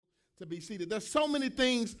to be seated. There's so many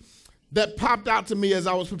things that popped out to me as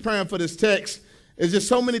I was preparing for this text. It's just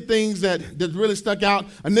so many things that really stuck out.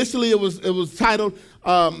 Initially, it was titled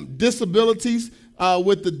Disabilities,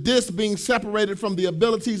 with the dis being separated from the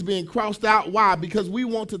abilities being crossed out. Why? Because we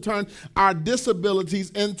want to turn our disabilities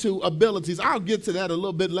into abilities. I'll get to that a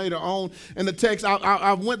little bit later on in the text.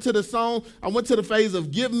 I went to the song. I went to the phase of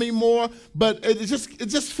give me more, but it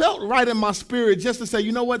just felt right in my spirit just to say,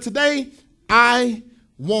 you know what, today I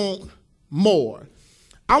want more.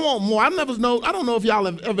 I want more. I don't know if y'all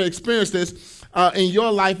have ever experienced this in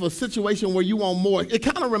your life, a situation where you want more. It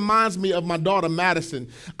kind of reminds me of my daughter, Madison.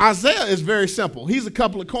 Isaiah is very simple. He's a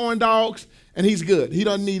couple of corn dogs, and he's good. He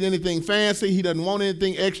doesn't need anything fancy. He doesn't want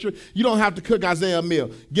anything extra. You don't have to cook Isaiah a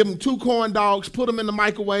meal. Give him 2 corn dogs, put them in the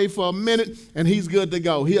microwave for a minute, and he's good to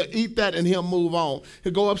go. He'll eat that, and he'll move on.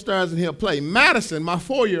 He'll go upstairs, and he'll play. Madison, my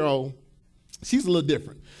 4-year-old, she's a little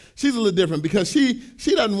different. She's a little different because she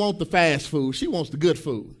doesn't want the fast food. She wants the good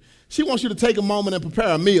food. She wants you to take a moment and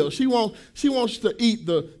prepare a meal. She wants you to eat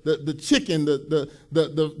the chicken,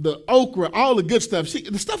 the okra, all the good stuff.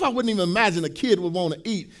 The stuff I wouldn't even imagine a kid would want to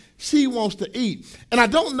eat. She wants to eat. And I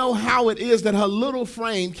don't know how it is that her little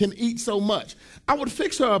frame can eat so much. I would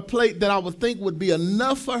fix her a plate that I would think would be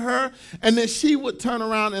enough for her, and then she would turn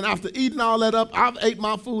around, and after eating all that up, I've ate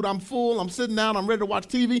my food, I'm full, I'm sitting down, I'm ready to watch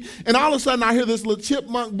TV, and all of a sudden I hear this little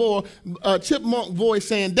chipmunk voice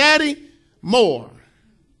saying, "Daddy, more."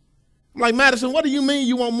 I'm like, Madison, what do you mean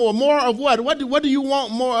you want more? More of what? What do you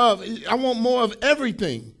want more of? I want more of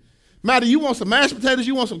everything. Maddie, you want some mashed potatoes,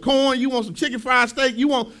 you want some corn, you want some chicken fried steak, you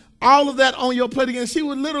want all of that on your plate again. She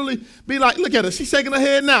would literally be like, look at her, she's shaking her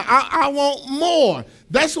head now. I want more.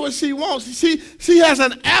 That's what she wants. She has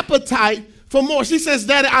an appetite for more. She says,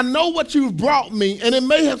 Daddy, I know what you've brought me, and it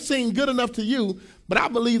may have seemed good enough to you, but I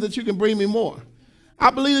believe that you can bring me more. I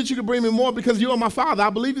believe that you can bring me more because you are my father. I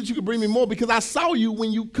believe that you can bring me more because I saw you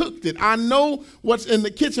when you cooked it. I know what's in the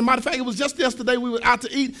kitchen. Matter of fact, it was just yesterday we were out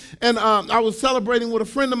to eat, and I was celebrating with a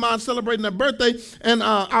friend of mine, celebrating their birthday, and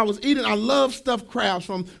I was eating. I love stuffed crabs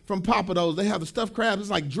from Papa Do's. They have the stuffed crabs. It's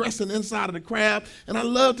like dressing inside of the crab, and I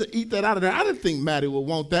love to eat that out of there. I didn't think Maddie would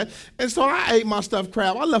want that, and so I ate my stuffed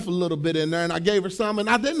crab. I left a little bit in there, and I gave her some, and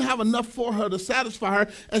I didn't have enough for her to satisfy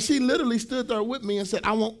her, and she literally stood there with me and said,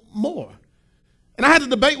 I want more. And I had to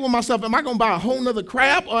debate with myself, am I going to buy a whole nother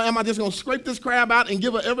crab, or am I just going to scrape this crab out and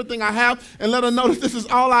give her everything I have and let her know that this is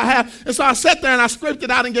all I have? And so I sat there and I scraped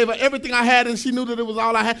it out and gave her everything I had, and she knew that it was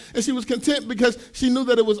all I had, and she was content because she knew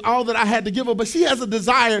that it was all that I had to give her. But she has a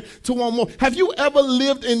desire to want more. Have you ever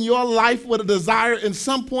lived in your life with a desire in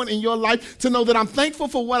some point in your life to know that I'm thankful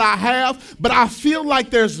for what I have, but I feel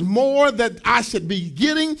like there's more that I should be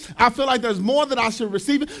getting? I feel like there's more that I should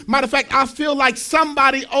receive. Matter of fact, I feel like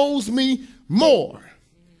somebody owes me more.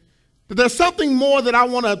 That there's something more that I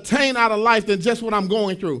want to obtain out of life than just what I'm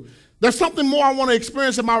going through. There's something more I want to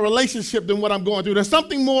experience in my relationship than what I'm going through. There's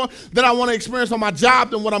something more that I want to experience on my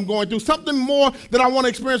job than what I'm going through. Something more that I want to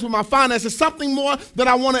experience with my finances. Something more that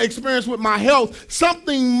I want to experience with my health.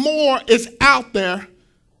 Something more is out there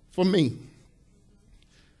for me.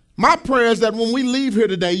 My prayer is that when we leave here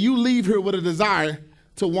today, you leave here with a desire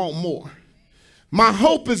to want more. My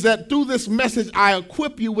hope is that through this message, I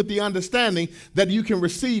equip you with the understanding that you can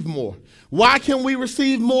receive more. Why can we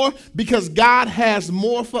receive more? Because God has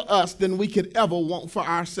more for us than we could ever want for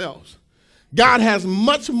ourselves. God has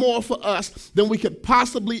much more for us than we could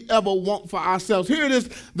possibly ever want for ourselves. Here it is,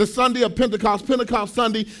 the Sunday of Pentecost, Pentecost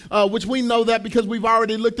Sunday, which we know that because we've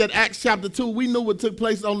already looked at Acts chapter 2. We knew what took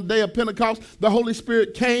place on the day of Pentecost. The Holy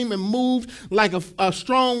Spirit came and moved like a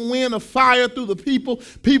strong wind of fire through the people.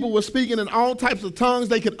 People were speaking in all types of tongues.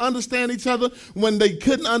 They could understand each other when they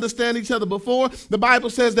couldn't understand each other before. The Bible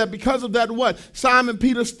says that because of that, Simon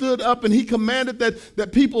Peter stood up and he commanded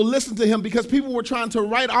that people listen to him because people were trying to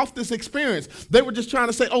write off this experience. They were just trying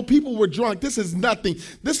to say, oh, people were drunk. This is nothing.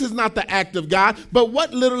 This is not the act of God. But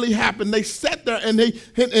what literally happened, they sat there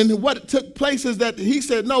and what took place is that he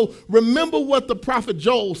said, no, remember what the prophet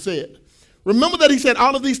Joel said. Remember that he said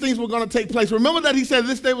all of these things were going to take place. Remember that he said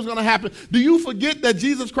this day was going to happen. Do you forget that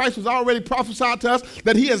Jesus Christ was already prophesied to us,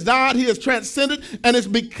 that he has died, he has transcended, and it's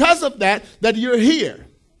because of that you're here.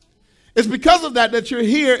 It's because of that you're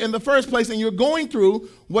here in the first place and you're going through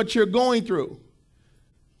what you're going through.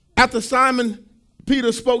 After Simon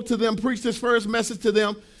Peter spoke to them, preached his first message to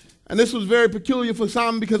them, and this was very peculiar for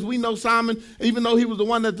Simon because we know Simon, even though he was the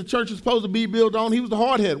one that the church was supposed to be built on, he was the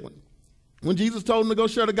hard-headed one. When Jesus told him to go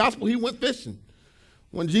share the gospel, he went fishing.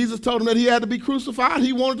 When Jesus told him that he had to be crucified,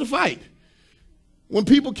 he wanted to fight. When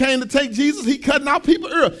people came to take Jesus, he cutting out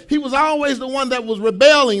people's ear. He was always the one that was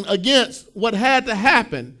rebelling against what had to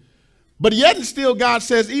happen. But yet and still God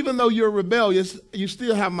says, even though you're rebellious, you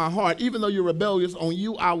still have my heart. Even though you're rebellious, on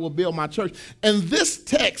you I will build my church. And this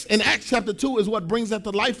text in Acts chapter 2 is what brings that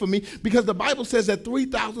to life for me, because the Bible says that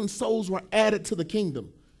 3,000 souls were added to the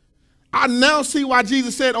kingdom. I now see why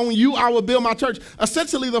Jesus said, on you I will build my church.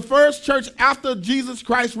 Essentially, the first church after Jesus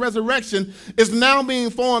Christ's resurrection is now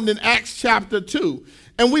being formed in Acts chapter 2.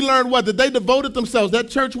 And we learned what? That they devoted themselves. That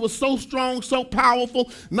church was so strong, so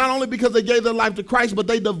powerful, not only because they gave their life to Christ, but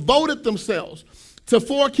they devoted themselves to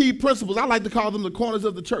 4 key principles. I like to call them the corners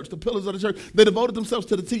of the church, the pillars of the church. They devoted themselves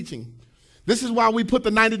to the teaching. This is why we put the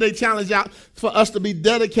 90-day challenge out for us to be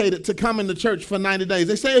dedicated to coming to church for 90 days.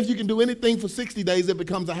 They say if you can do anything for 60 days, it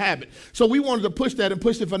becomes a habit. So we wanted to push that and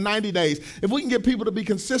push it for 90 days. If we can get people to be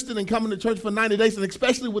consistent in coming to church for 90 days, and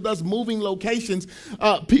especially with us moving locations,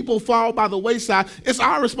 people fall by the wayside. It's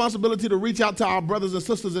our responsibility to reach out to our brothers and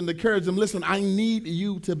sisters and encourage them. Listen, I need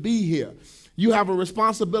you to be here. You have a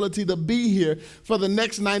responsibility to be here for the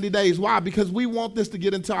next 90 days. Why? Because we want this to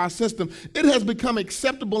get into our system. It has become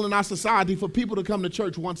acceptable in our society for people to come to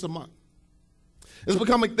church once a month.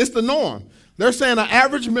 It's the norm. They're saying an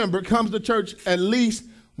average member comes to church at least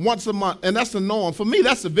once a month, and that's the norm. For me,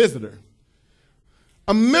 that's a visitor.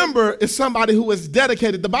 A member is somebody who is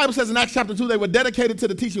dedicated. The Bible says in Acts chapter 2, they were dedicated to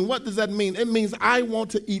the teaching. What does that mean? It means I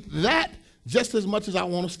want to eat that just as much as I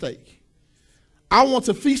want a steak. I want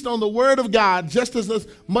to feast on the word of God just as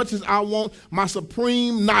much as I want my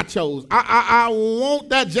supreme nachos. I want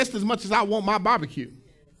that just as much as I want my barbecue.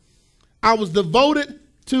 I was devoted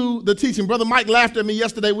to the teaching. Brother Mike laughed at me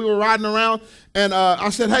yesterday. We were riding around, and I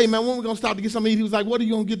said, hey, man, when are we going to stop to get something to eat? He was like, what are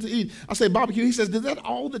you going to get to eat? I said, barbecue. He says, is that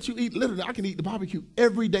all that you eat? Literally, I can eat the barbecue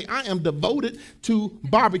every day. I am devoted to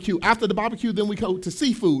barbecue. After the barbecue, then we go to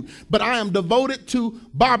seafood. But I am devoted to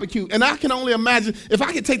barbecue. And I can only imagine, if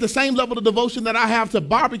I could take the same level of devotion that I have to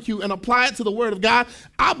barbecue and apply it to the word of God,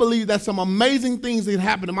 I believe that some amazing things that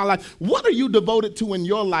happen in my life. What are you devoted to in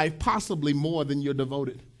your life, possibly more than you're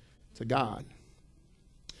devoted to God?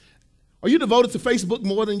 Are you devoted to Facebook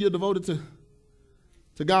more than you're devoted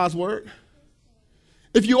to God's word?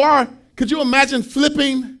 If you are, could you imagine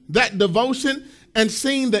flipping that devotion and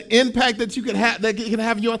seeing the impact that you can have, that it can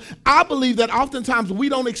have in your life? I believe that oftentimes we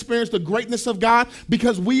don't experience the greatness of God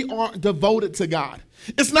because we aren't devoted to God.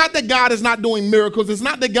 It's not that God is not doing miracles. It's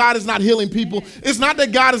not that God is not healing people. It's not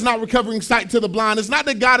that God is not recovering sight to the blind. It's not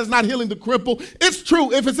that God is not healing the cripple. It's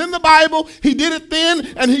true. If it's in the Bible, he did it then,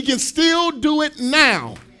 and he can still do it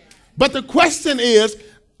now. But the question is,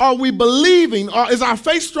 are we believing, or is our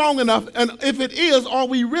faith strong enough? And if it is, are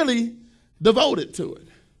we really devoted to it?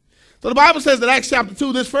 So the Bible says that Acts chapter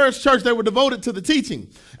 2, this first church, they were devoted to the teaching.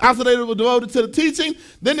 After they were devoted to the teaching,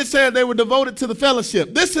 then it said they were devoted to the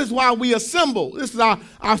fellowship. This is why we assemble. This is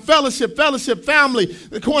our fellowship family.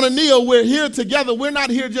 The Koinonia, we're here together. We're not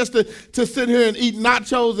here just to sit here and eat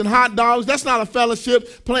nachos and hot dogs. That's not a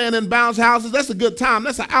fellowship, playing in bounce houses. That's a good time.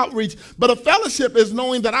 That's an outreach. But a fellowship is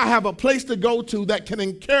knowing that I have a place to go to that can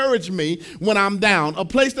encourage me when I'm down, a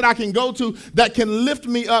place that I can go to that can lift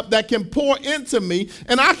me up, that can pour into me,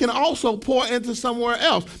 and I can also pour into somewhere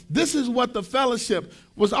else. This is what the fellowship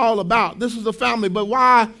was all about. This was a family. But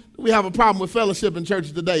why do we have a problem with fellowship in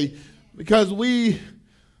church today? Because we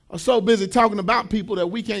are so busy talking about people that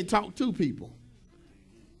we can't talk to people.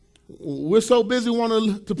 We're so busy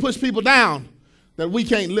wanting to push people down that we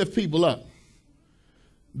can't lift people up.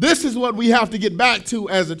 This is what we have to get back to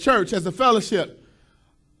as a church, as a fellowship.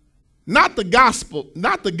 Not the gospel,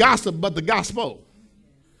 not the gossip, but the gospel.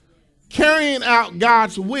 Carrying out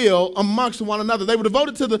God's will amongst one another. They were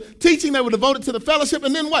devoted to the teaching. They were devoted to the fellowship.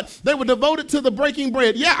 And then what? They were devoted to the breaking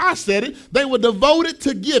bread. Yeah, I said it. They were devoted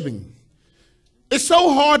to giving. It's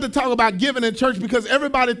so hard to talk about giving in church because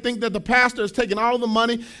everybody thinks that the pastor is taking all the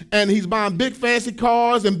money and he's buying big fancy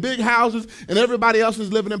cars and big houses and everybody else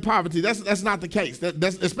is living in poverty. That's not the case.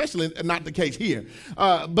 That's especially not the case here.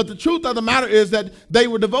 But the truth of the matter is that they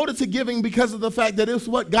were devoted to giving because of the fact that it's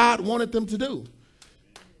what God wanted them to do.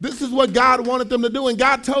 This is what God wanted them to do. And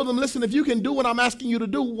God told them, listen, if you can do what I'm asking you to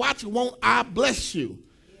do, watch, won't I bless you?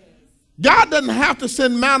 Yes. God doesn't have to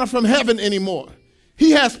send manna from heaven anymore. He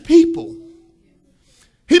has people.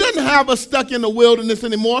 He doesn't have us stuck in the wilderness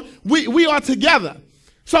anymore. We are together.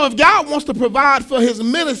 So if God wants to provide for his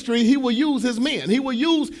ministry, he will use his men. He will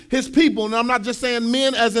use his people. And I'm not just saying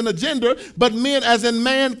men as in a gender, but men as in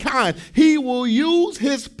mankind. He will use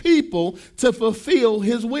his people to fulfill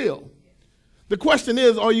his will. The question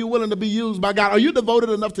is, are you willing to be used by God? Are you devoted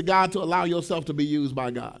enough to God to allow yourself to be used by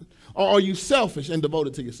God? Or are you selfish and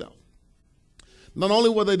devoted to yourself? Not only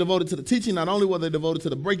were they devoted to the teaching, not only were they devoted to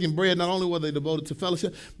the breaking bread, not only were they devoted to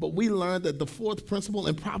fellowship, but we learned that the fourth principle,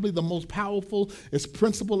 and probably the most powerful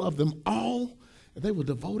principle of them all, they were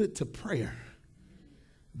devoted to prayer.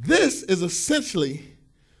 This is essentially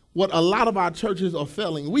what a lot of our churches are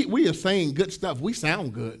failing. We are saying good stuff. We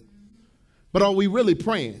sound good. But are we really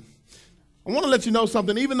praying? I want to let you know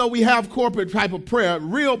something. Even though we have corporate type of prayer,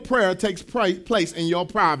 real prayer takes place in your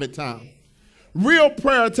private time. Real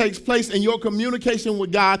prayer takes place in your communication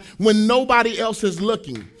with God when nobody else is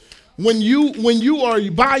looking. When you are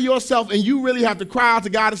by yourself and you really have to cry out to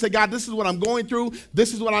God and say, God, this is what I'm going through.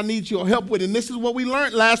 This is what I need your help with. And this is what we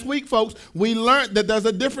learned last week, folks. We learned that there's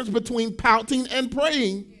a difference between pouting and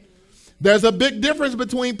praying. There's a big difference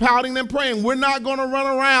between pouting and praying. We're not going to run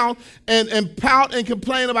around and pout and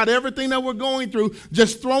complain about everything that we're going through,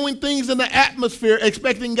 just throwing things in the atmosphere,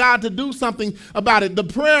 expecting God to do something about it.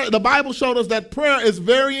 The Bible showed us that prayer is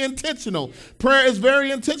very intentional. Prayer is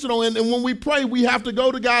very intentional. And when we pray, we have to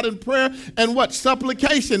go to God in prayer and what?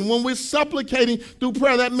 Supplication. When we're supplicating through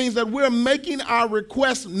prayer, that means that we're making our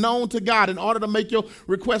requests known to God. In order to make your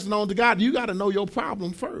requests known to God, you got to know your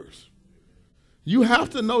problem first. You have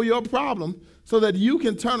to know your problem so that you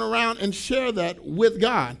can turn around and share that with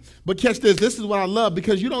God. But catch this. This is what I love,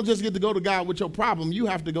 because you don't just get to go to God with your problem. You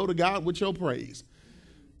have to go to God with your praise.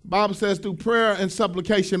 The Bible says through prayer and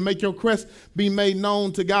supplication, make your requests be made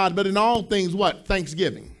known to God. But in all things, what?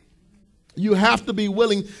 Thanksgiving. You have to be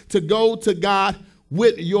willing to go to God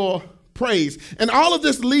with your praise. And all of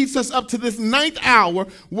this leads us up to this ninth hour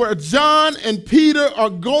where John and Peter are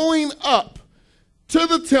going up to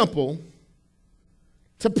the temple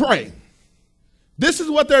to pray. This is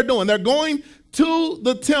what they're doing. They're going to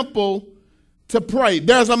the temple to pray.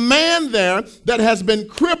 There's a man there that has been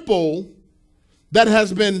crippled, that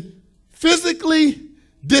has been physically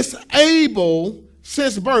disabled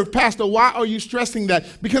since birth. Pastor, why are you stressing that?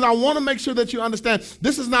 Because I want to make sure that you understand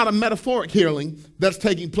this is not a metaphoric healing that's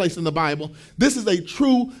taking place in the Bible. This is a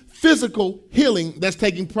true physical healing that's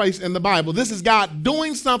taking place in the Bible. This is God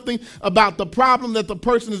doing something about the problem that the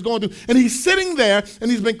person is going through. And he's sitting there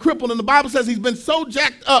and he's been crippled. And the Bible says he's been so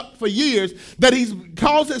jacked up for years that he's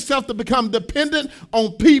caused himself to become dependent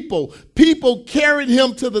on people. People carried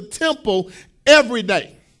him to the temple every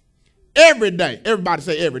day. Every day. Everybody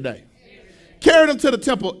say every day. Carried him to the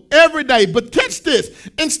temple every day. But catch this.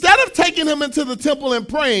 Instead of taking him into the temple and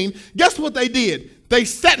praying, guess what they did? They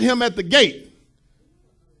set him at the gate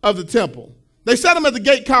of the temple. They set him at the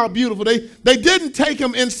gate called Beautiful. They didn't take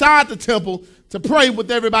him inside the temple to pray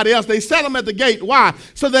with everybody else. They set him at the gate. Why?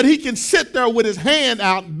 So that he can sit there with his hand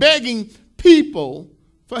out begging people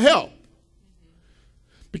for help.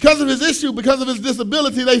 Because of his issue, because of his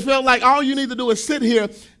disability, they felt like all you need to do is sit here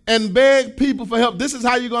and beg people for help. This is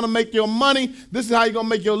how you're going to make your money. This is how you're going to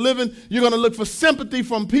make your living. You're going to look for sympathy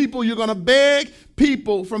from people. You're going to beg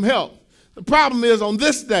people for help. The problem is on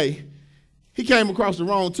this day, he came across the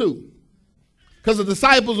wrong two. Because the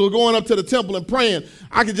disciples were going up to the temple and praying.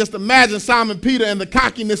 I could just imagine Simon Peter and the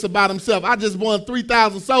cockiness about himself. I just won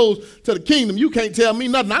 3,000 souls to the kingdom. You can't tell me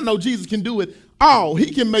nothing. I know Jesus can do it all.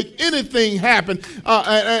 He can make anything happen.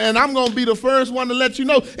 And I'm going to be the first one to let you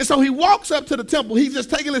know. And so he walks up to the temple. He's just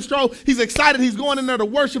taking his stroll. He's excited. He's going in there to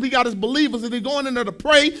worship. He got his believers and he's going in there to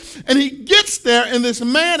pray. And he gets there and this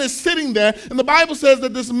man is sitting there. And the Bible says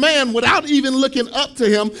that this man, without even looking up to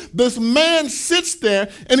him, this man sits there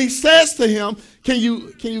and he says to him, can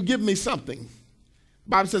you give me something? The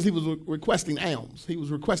Bible says he was requesting alms. He was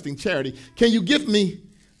requesting charity. Can you give me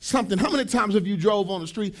something? How many times have you drove on the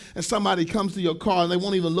street and somebody comes to your car and they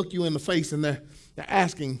won't even look you in the face and they're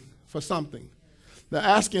asking for something? They're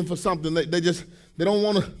asking for something. They don't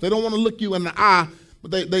want to look you in the eye, but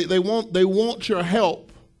they want your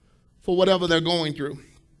help for whatever they're going through.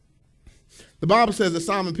 The Bible says that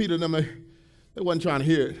Simon Peter and them, they wasn't trying to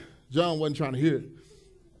hear it. John wasn't trying to hear it.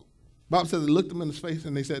 The Bible says they looked him in his face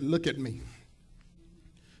and they said, look at me.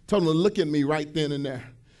 Told him to look at me right then and there.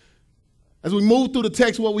 As we move through the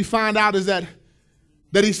text, what we find out is that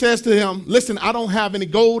he says to him, listen, I don't have any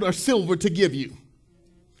gold or silver to give you.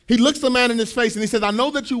 He looks the man in his face and he says, I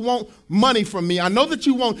know that you want money from me. I know that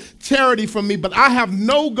you want charity from me, but I have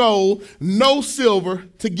no gold, no silver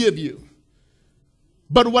to give you.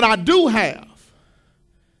 But what I do have,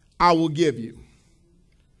 I will give you.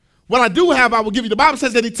 What I do have, I will give you. The Bible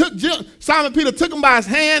says that Simon Peter took him by his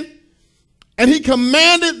hand and he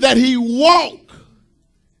commanded that he walk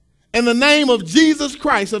in the name of Jesus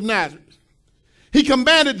Christ of Nazareth. He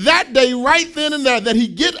commanded that day right then and there that he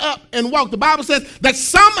get up and walk. The Bible says that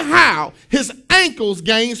somehow his ankles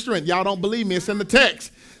gained strength. Y'all don't believe me. It's in the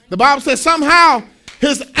text. The Bible says somehow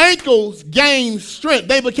His ankles gained strength.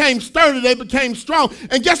 They became sturdy. They became strong.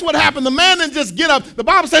 And guess what happened? The man didn't just get up. The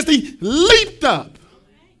Bible says he leaped up.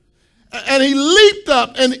 And he leaped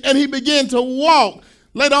up and he began to walk.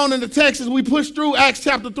 Later on in the text, as we push through Acts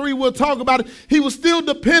chapter 3, we'll talk about it. He was still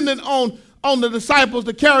dependent on the disciples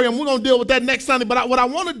to carry him. We're going to deal with that next Sunday. But what I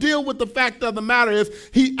want to deal with the fact of the matter is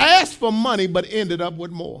he asked for money but ended up with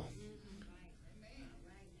more.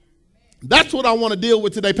 That's what I want to deal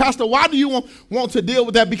with today. Pastor, why do you want to deal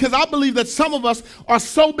with that? Because I believe that some of us are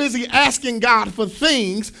so busy asking God for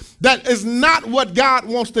things that is not what God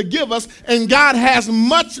wants to give us, and God has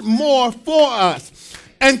much more for us.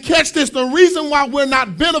 And catch this, the reason why we're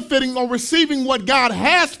not benefiting or receiving what God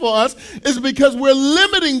has for us is because we're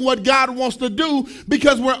limiting what God wants to do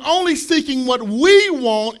because we're only seeking what we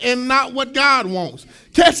want and not what God wants.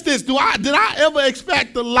 Catch this, did I ever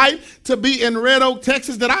expect the light to be in Red Oak,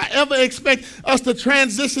 Texas? Did I ever expect us to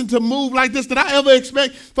transition to move like this? Did I ever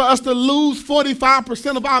expect for us to lose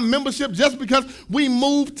 45% of our membership just because we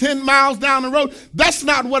moved 10 miles down the road? That's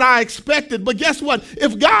not what I expected. But guess what?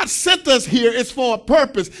 If God sent us here, it's for a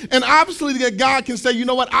purpose. And obviously that God can say, you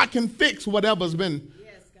know what? I can fix whatever's been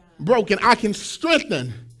broken. I can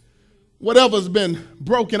strengthen whatever's been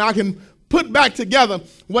broken. I can put back together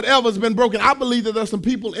whatever's been broken. I believe that there's some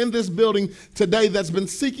people in this building today that's been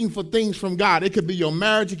seeking for things from God. It could be your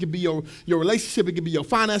marriage. It could be your relationship. It could be your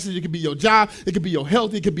finances. It could be your job. It could be your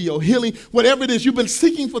health. It could be your healing. Whatever it is, you've been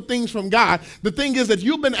seeking for things from God. The thing is that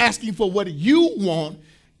you've been asking for what you want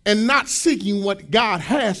and not seeking what God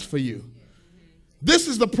has for you. This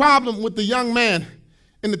is the problem with the young man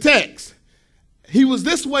in the text. He was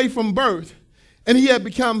this way from birth, and he had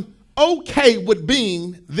become okay with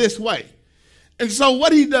being this way. And so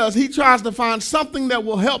what he does, he tries to find something that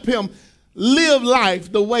will help him live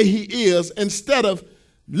life the way he is instead of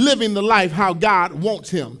living the life how God wants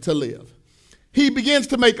him to live. He begins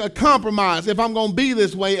to make a compromise. If I'm going to be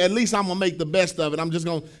this way, at least I'm going to make the best of it. I'm just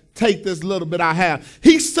going to take this little bit I have.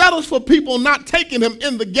 He settles for people not taking him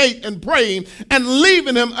in the gate and praying and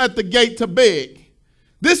leaving him at the gate to beg.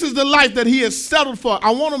 This is the life that he has settled for.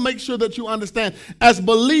 I want to make sure that you understand, as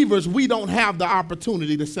believers, we don't have the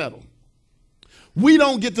opportunity to settle. We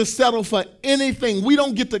don't get to settle for anything. We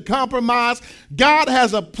don't get to compromise. God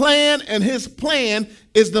has a plan, and his plan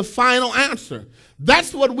is the final answer.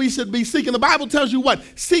 That's what we should be seeking. The Bible tells you what?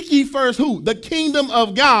 Seek ye first who? The kingdom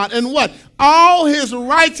of God. And what? All his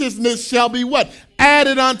righteousness shall be what?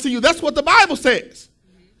 Added unto you. That's what the Bible says.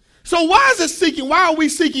 So why is it seeking? Why are we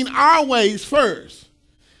seeking our ways first?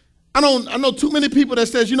 I know too many people that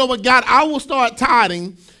says, you know what, God, I will start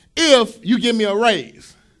tithing if you give me a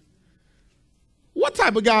raise. What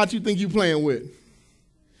type of God you think you playing with?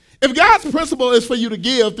 If God's principle is for you to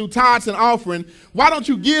give through tithes and offering, why don't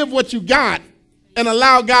you give what you got and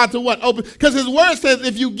allow God to what? Open. Because his word says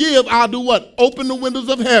if you give, I'll do what? Open the windows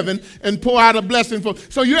of heaven and pour out a blessing.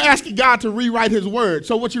 So you're asking God to rewrite his word.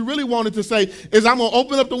 So what you really wanted to say is I'm going to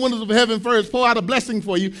open up the windows of heaven first, pour out a blessing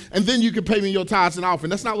for you, and then you can pay me your tithes and offering.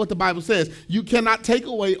 That's not what the Bible says. You cannot take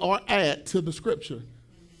away or add to the scripture.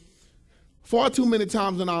 Far too many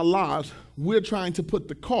times in our lives, we're trying to put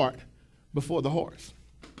the cart before the horse.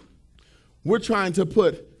 We're trying to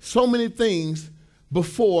put so many things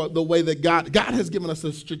before the way that God has given us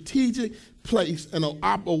a strategic place and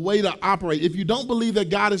a way to operate. If you don't believe that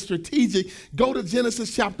God is strategic, go to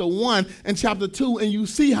Genesis chapter 1 and chapter 2 and you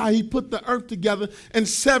see how he put the earth together in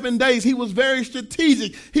 7 days. He was very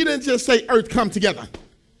strategic. He didn't just say, earth, come together.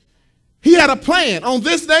 He had a plan. On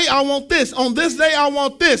this day, I want this. On this day, I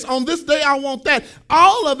want this. On this day, I want that.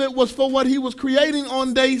 All of it was for what he was creating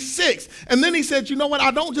on day 6. And then he said, you know what?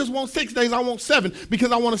 I don't just want 6 days. I want 7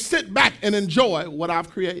 because I want to sit back and enjoy what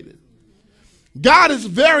I've created. God is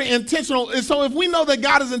very intentional. And so if we know that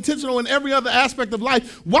God is intentional in every other aspect of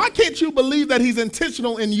life, why can't you believe that he's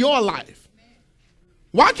intentional in your life?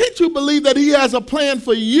 Why can't you believe that he has a plan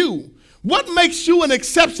for you? What makes you an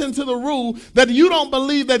exception to the rule that you don't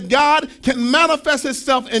believe that God can manifest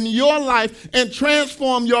himself in your life and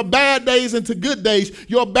transform your bad days into good days,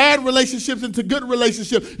 your bad relationships into good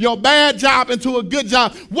relationships, your bad job into a good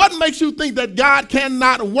job? What makes you think that God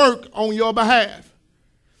cannot work on your behalf?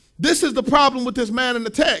 This is the problem with this man in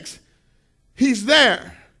the text. He's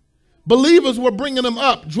there. Believers were bringing him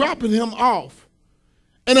up, dropping him off.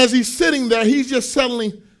 And as he's sitting there, he's just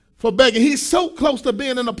settling for begging. He's so close to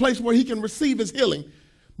being in a place where he can receive his healing,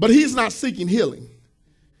 but he's not seeking healing.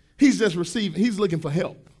 He's just receiving, he's looking for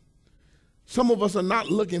help. Some of us are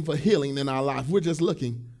not looking for healing in our life. We're just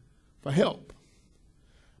looking for help.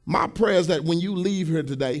 My prayer is that when you leave here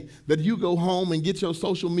today, that you go home and get your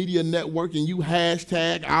social media network and you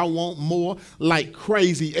hashtag I want more like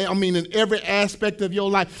crazy. I mean, in every aspect of your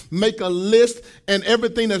life, make a list and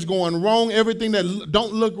everything that's going wrong, everything that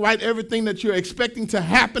don't look right, everything that you're expecting to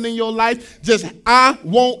happen in your life, just I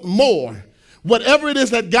want more. Whatever it is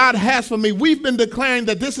that God has for me, we've been declaring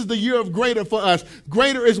that this is the year of greater for us.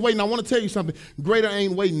 Greater is waiting. I want to tell you something. Greater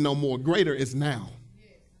ain't waiting no more. Greater is now.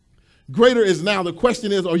 Greater is now. The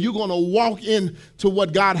question is, are you going to walk into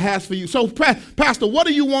what God has for you? So, Pastor, what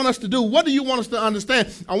do you want us to do? What do you want us to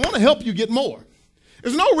understand? I want to help you get more.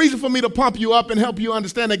 There's no reason for me to pump you up and help you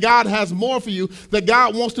understand that God has more for you, that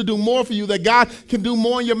God wants to do more for you, that God can do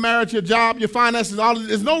more in your marriage, your job, your finances, all of this.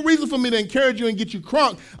 There's no reason for me to encourage you and get you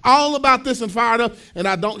crunk all about this and fired up, and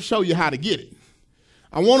I don't show you how to get it.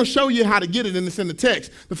 I want to show you how to get it, and it's in the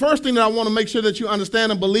text. The first thing that I want to make sure that you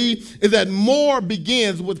understand and believe is that more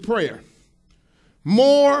begins with prayer.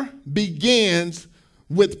 More begins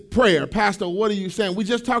with prayer. Pastor, what are you saying? We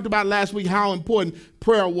just talked about last week how important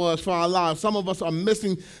prayer was for our lives. Some of us are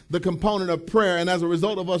missing the component of prayer, and as a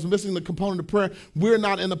result of us missing the component of prayer, we're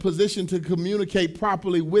not in a position to communicate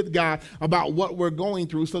properly with God about what we're going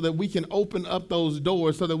through so that we can open up those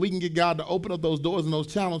doors, so that we can get God to open up those doors and those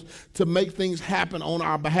channels to make things happen on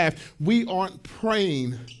our behalf. We aren't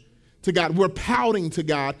praying to God. We're pouting to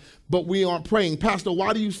God, but we aren't praying. Pastor,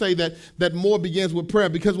 why do you say that more begins with prayer?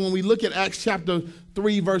 Because when we look at Acts chapter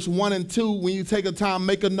 3, verse 1 and 2, when you take a time,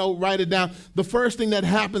 make a note, write it down, the first thing that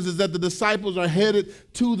happens is that the disciples are headed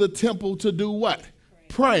to the temple to do what?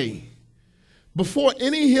 Pray. Before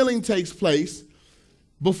any healing takes place,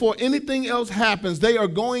 before anything else happens, they are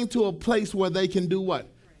going to a place where they can do what?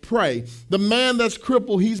 Pray. The man that's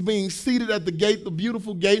crippled, he's being seated at the gate, the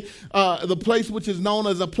beautiful gate, the place which is known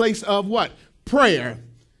as a place of what? Prayer.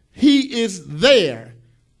 He is there.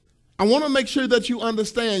 I want to make sure that you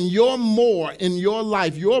understand your more in your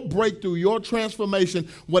life, your breakthrough, your transformation,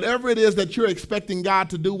 whatever it is that you're expecting God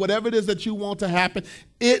to do, whatever it is that you want to happen,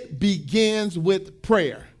 it begins with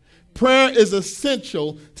prayer. Prayer is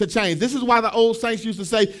essential to change. This is why the old saints used to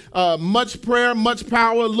say, much prayer, much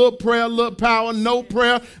power, little prayer, little power, no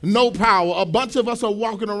prayer, no power. A bunch of us are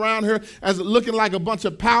walking around here as looking like a bunch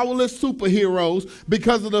of powerless superheroes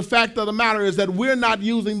because of the fact of the matter is that we're not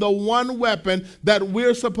using the one weapon that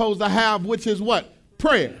we're supposed to have, which is what?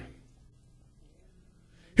 Prayer.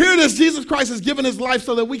 Here it is, Jesus Christ has given his life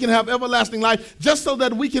so that we can have everlasting life, just so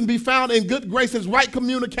that we can be found in good graces, right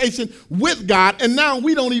communication with God, and now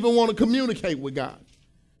we don't even want to communicate with God.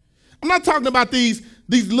 I'm not talking about these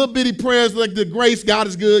little bitty prayers like the grace, God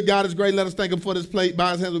is good, God is great, let us thank him for this plate,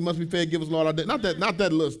 by his hands we must be fed, give us Lord our day. Not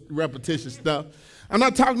that little repetitious stuff. I'm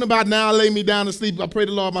not talking about now I lay me down to sleep. I pray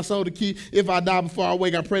the Lord my soul to keep. If I die before I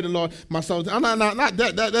wake, I pray the Lord my soul to. Not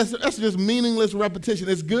that. That's just meaningless repetition.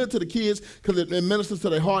 It's good to the kids because it ministers to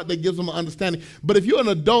their heart. That gives them an understanding. But if you're an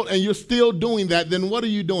adult and you're still doing that, then what are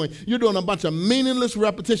you doing? You're doing a bunch of meaningless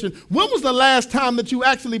repetition. When was the last time that you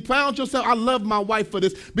actually found yourself? I love my wife for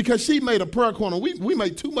this because she made a prayer corner. We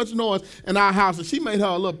made too much noise in our house, and she made her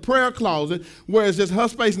a little prayer closet where it's just her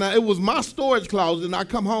space. Now, it was my storage closet, and I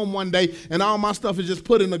come home one day, and all my stuff is just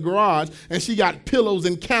put in the garage, and she got pillows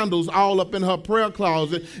and candles all up in her prayer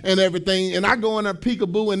closet and everything, and I go in there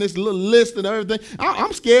peekaboo in this little list and everything.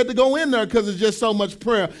 I'm scared to go in there because it's just so much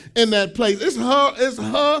prayer in that place. It's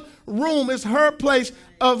her room, it's her place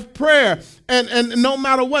of prayer. And no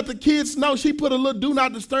matter what, the kids know, she put a little do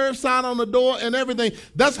not disturb sign on the door and everything.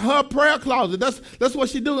 That's her prayer closet. That's what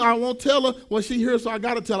she do. I won't tell her what she hears, so I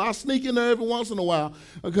got to tell her. I sneak in there every once in a while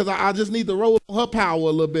because I just need to roll her power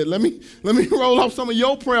a little bit. Let me roll off some of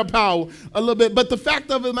your prayer power a little bit. But the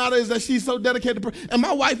fact of the matter is that she's so dedicated to prayer. And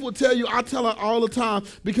my wife will tell you, I tell her all the time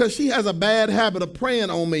because she has a bad habit of praying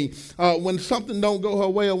on me when something don't go her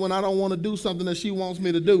way or when I don't want to do something that she wants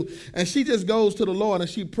me to do. And she just goes to the Lord and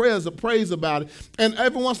she prays about it. And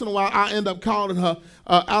every once in a while, I end up calling her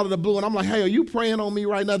out of the blue, and I'm like, hey, are you praying on me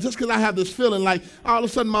right now? Just because I have this feeling like all of a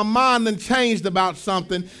sudden my mind then changed about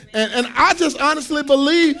something. And I just honestly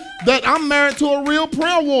believe that I'm married to a real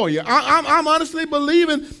prayer warrior. I'm honestly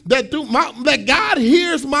believing that that God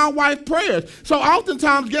hears my wife's prayers. So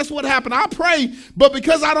oftentimes, guess what happened? I pray, but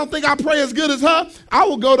because I don't think I pray as good as her, I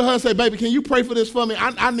will go to her and say, baby, can you pray for this for me?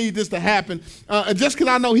 I need this to happen. And just because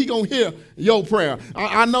I know he going to hear your prayer.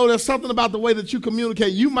 I know there's something about the way that you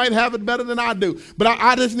communicate. You might have it better than I do, but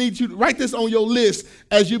I just need you to write this on your list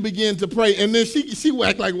as you begin to pray. And then she will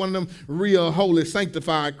act like one of them real holy,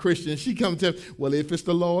 sanctified Christians. She comes to tell, well, if it's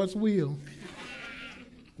the Lord's will.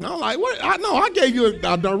 And I'm like, what? I gave you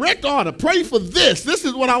a direct order. Pray for this. This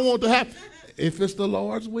is what I want to happen. If it's the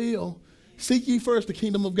Lord's will. Seek ye first the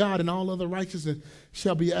kingdom of God, and all other righteousness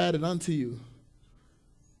shall be added unto you.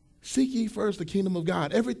 Seek ye first the kingdom of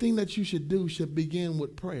God. Everything that you should do should begin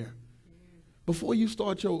with prayer. Before you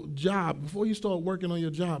start your job, before you start working on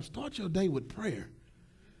your job, start your day with prayer.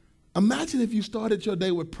 Imagine if you started your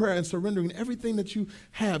day with prayer and surrendering everything that you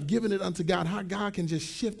have, giving it unto God, how God can just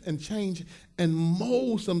shift and change and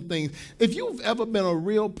mold some things. If you've ever been a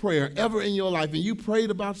real prayer ever in your life and you prayed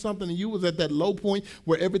about something and you was at that low point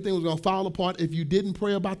where everything was going to fall apart, if you didn't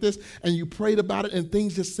pray about this and you prayed about it and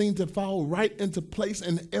things just seemed to fall right into place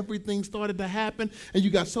and everything started to happen and you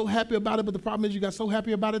got so happy about it, but the problem is you got so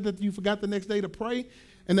happy about it that you forgot the next day to pray,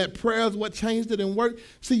 and that prayer is what changed it and worked.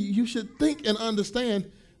 See, you should think and understand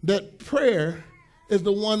that prayer is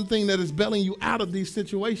the one thing that is bailing you out of these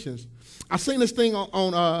situations. I seen this thing on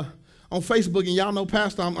Facebook, and y'all know,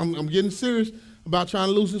 Pastor, I'm getting serious about trying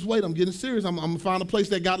to lose this weight. I'm getting serious. I'm going to find a place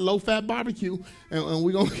that got low-fat barbecue, and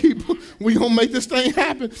we're going to make this thing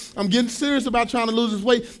happen. I'm getting serious about trying to lose this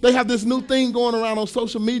weight. They have this new thing going around on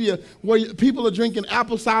social media where people are drinking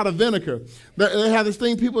apple cider vinegar. They have this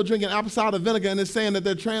thing, people are drinking apple cider vinegar, and it's saying that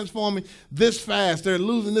they're transforming this fast. They're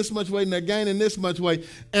losing this much weight, and they're gaining this much weight.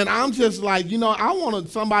 And I'm just like, I wanted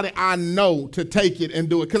somebody I know to take it and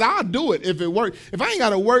do it, because I'll do it if it works. If I ain't got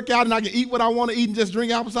to work out and I can eat what I want to eat and just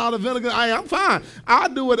drink apple cider vinegar, I'm fine. I'll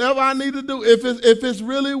do whatever I need to do if it's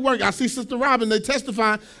really working. I see Sister Robin, they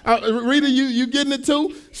testifying. Rita, you getting it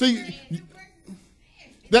too? See,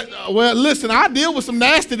 well, listen, I deal with some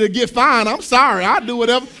nasty to get fine. I'm sorry. I do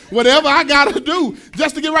whatever I got to do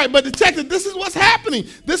just to get right. But check it, this is what's happening.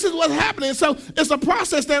 This is what's happening. So it's a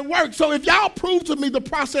process that works. So if y'all prove to me the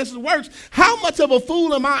process works, how much of a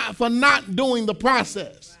fool am I for not doing the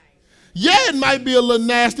process? Yeah, it might be a little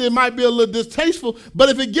nasty, it might be a little distasteful, but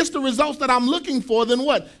if it gets the results that I'm looking for, then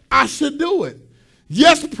what? I should do it.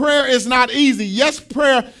 Yes, prayer is not easy. Yes,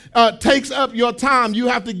 prayer takes up your time. You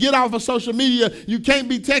have to get off of social media. You can't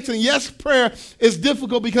be texting. Yes, prayer is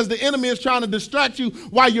difficult because the enemy is trying to distract you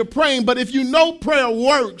while you're praying. But if you know prayer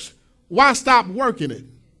works, why stop working it?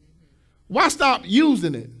 Why stop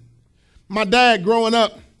using it? My dad, growing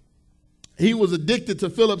up, he was addicted to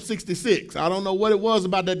Phillips 66. I don't know what it was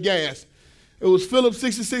about that gas. It was Phillips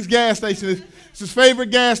 66 gas station. It's his favorite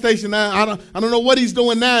gas station. I don't know what he's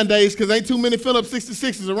doing nowadays because ain't too many Phillips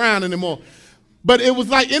 66s around anymore. But it was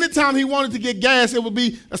like anytime he wanted to get gas, it would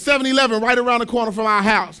be a 7-Eleven right around the corner from our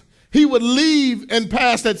house. He would leave and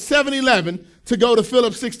pass that 7-Eleven to go to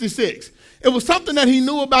Phillips 66. It was something that he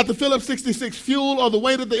knew about the Phillips 66 fuel or the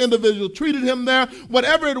way that the individual treated him there.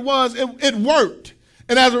 Whatever it was, it worked.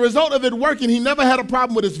 And as a result of it working, he never had a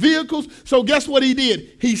problem with his vehicles. So guess what he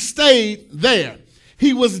did? He stayed there.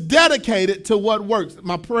 He was dedicated to what works.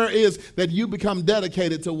 My prayer is that you become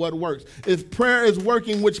dedicated to what works. If prayer is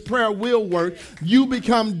working, which prayer will work, you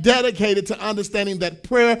become dedicated to understanding that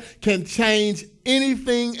prayer can change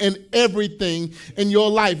anything and everything in your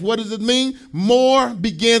life. What does it mean? More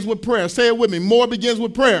begins with prayer. Say it with me. More begins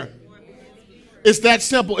with prayer. It's that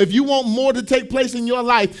simple. If you want more to take place in your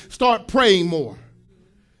life, start praying more.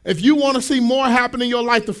 If you want to see more happen in your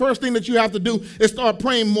life, the first thing that you have to do is start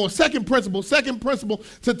praying more. Second principle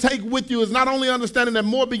to take with you is not only understanding that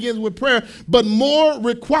more begins with prayer, but more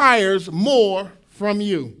requires more from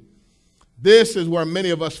you. This is where many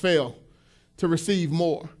of us fail to receive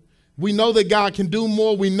more. We know that God can do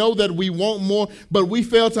more. We know that we want more, but we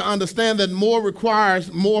fail to understand that more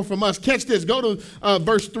requires more from us. Catch this. Go to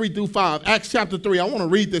verse 3 through 5. Acts chapter 3. I want to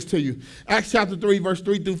read this to you. Acts chapter 3, verse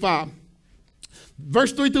 3 through 5.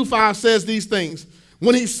 Verse 3 through 5 says these things.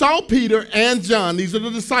 When he saw Peter and John, these are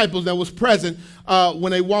the disciples that was present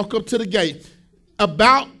when they walk up to the gate,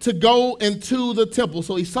 about to go into the temple.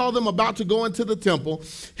 So he saw them about to go into the temple.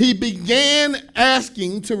 He began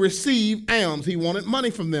asking to receive alms. He wanted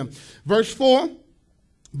money from them. Verse 4,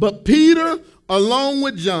 but Peter, along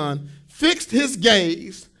with John, fixed his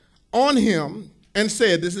gaze on him and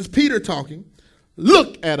said, this is Peter talking,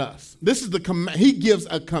 look at us. This is the command. He gives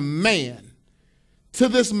a command to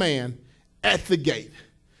this man at the gate.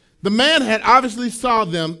 The man had obviously saw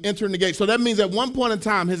them entering the gate. So that means at one point in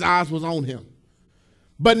time, his eyes was on him.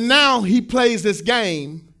 But now he plays this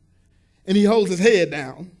game and he holds his head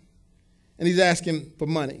down and he's asking for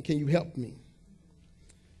money. Can you help me?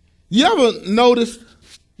 You ever noticed,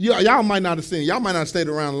 y'all might not have seen it. Y'all might not have stayed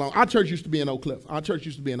around long. Our church used to be in Oak Cliff.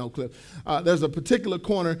 There's a particular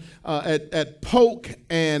corner at Polk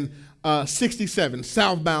and 67,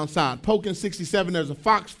 southbound side. Poking 67, there's a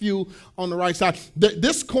Fox Fuel on the right side.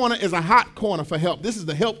 This corner is a hot corner for help. This is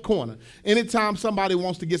the help corner. Anytime somebody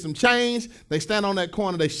wants to get some change, they stand on that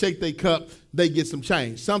corner, they shake their cup, they get some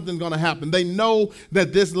change. Something's going to happen. They know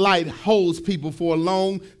that this light holds people for a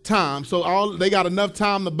long time. So they got enough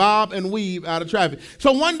time to bob and weave out of traffic.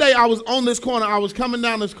 So one day I was on this corner. I was coming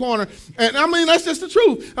down this corner. And I mean, that's just the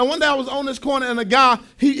truth. And one day I was on this corner and a guy,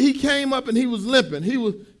 he came up and he was limping. He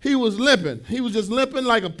was limping. He was just limping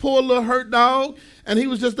like a poor little hurt dog. And he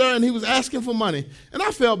was just there and he was asking for money. And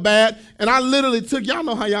I felt bad. And I literally took, y'all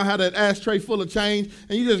know how y'all had that ashtray full of change.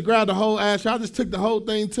 And you just grabbed the whole ashtray. I just took the whole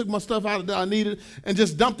thing, took my stuff out that I needed and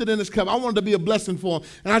just dumped it in his cup. I wanted to be a blessing for him.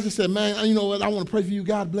 And I just said, man, you know what? I want to pray for you.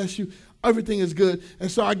 God bless you. Everything is good.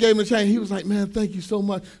 And so I gave him the change. He was like, man, thank you so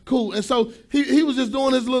much. Cool. And so he was just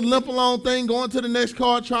doing his little limp along thing, going to the next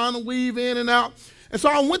car, trying to weave in and out. And so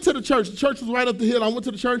I went to the church. The church was right up the hill. I went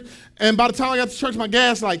to the church, and by the time I got to church, my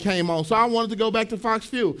gas light came on. So I wanted to go back to Fox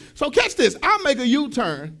Fuel. So catch this. I'll make a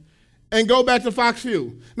U-turn and go back to Fox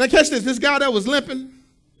Fuel. Now catch this. This guy that was limping,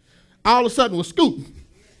 all of a sudden was scooting.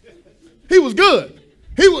 He was good.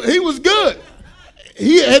 He was good.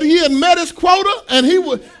 He had met his quota, and he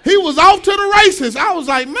was off to the races. I was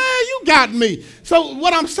like, man, you got me. So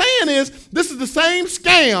what I'm saying is, this is the same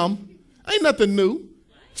scam. Ain't nothing new.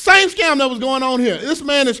 Same scam that was going on here. This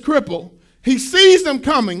man is crippled. He sees them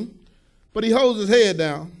coming, but he holds his head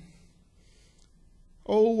down.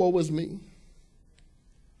 Oh, woe is me.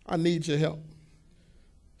 I need your help.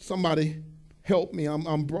 Somebody help me.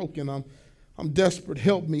 I'm broken. I'm desperate.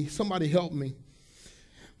 Help me. Somebody help me.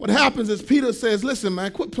 What happens is Peter says, listen,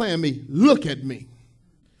 man, quit playing me. Look at me.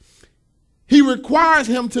 He requires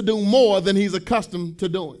him to do more than he's accustomed to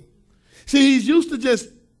doing. See, he's used to just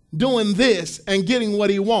doing this and getting what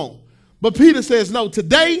he wants. But Peter says, no,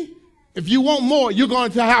 today, if you want more, you're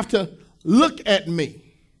going to have to look at me.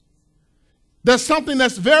 There's something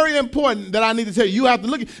that's very important that I need to tell you. You have to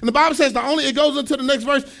look. And the Bible says it goes into the next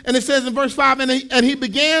verse, and it says in verse 5, and he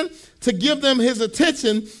began to give them his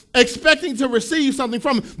attention, expecting to receive something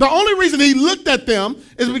from them. The only reason he looked at them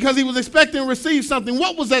is because he was expecting to receive something.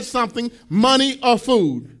 What was that something? Money or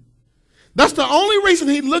food. That's the only reason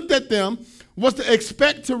he looked at them, was to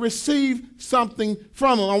expect to receive something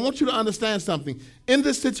from him. I want you to understand something. In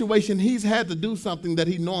this situation, he's had to do something that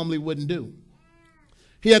he normally wouldn't do.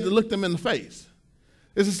 He had to look them in the face.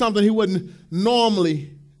 This is something he wouldn't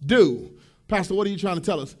normally do. Pastor, what are you trying to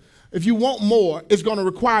tell us? If you want more, it's going to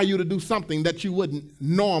require you to do something that you wouldn't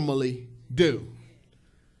normally do.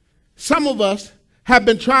 Some of us have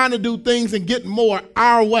been trying to do things and get more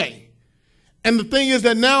our way. And the thing is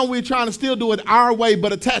that now we're trying to still do it our way,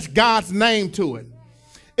 but attach God's name to it.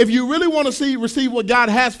 If you really want to receive what God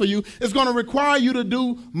has for you, it's going to require you to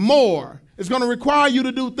do more. It's going to require you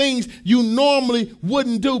to do things you normally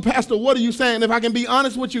wouldn't do. Pastor, what are you saying? If I can be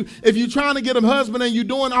honest with you, if you're trying to get a husband and you're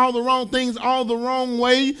doing all the wrong things all the wrong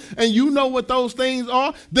way, and you know what those things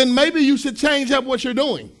are, then maybe you should change up what you're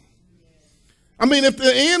doing. I mean, if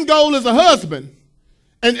the end goal is a husband,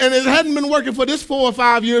 and it hadn't been working for this 4 or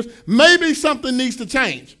 5 years, maybe something needs to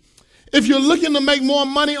change. If you're looking to make more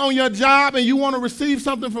money on your job and you want to receive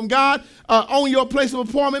something from God on your place of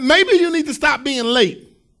employment, maybe you need to stop being late.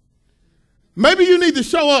 Maybe you need to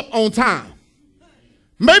show up on time.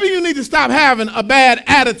 Maybe you need to stop having a bad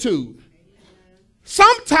attitude.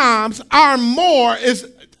 Sometimes our more is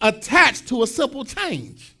attached to a simple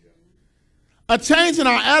change. A change in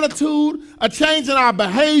our attitude, a change in our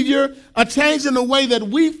behavior, a change in the way that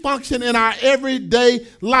we function in our everyday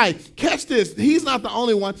life. Catch this. He's not the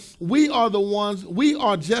only one. We are the ones. We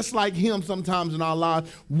are just like him sometimes in our lives,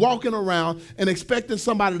 walking around and expecting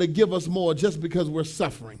somebody to give us more just because we're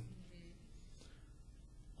suffering.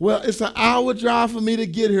 Well, it's an hour drive for me to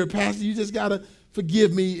get here, Pastor. You just got to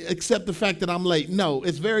forgive me, accept the fact that I'm late. No,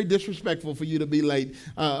 it's very disrespectful for you to be late.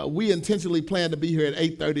 We intentionally planned to be here at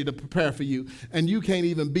 8:30 to prepare for you, and you can't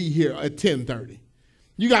even be here at 10:30.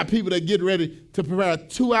 You got people that get ready to prepare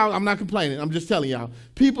 2 hours. I'm not complaining. I'm just telling y'all.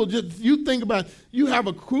 People you think about, you have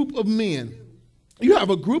a group of men. You have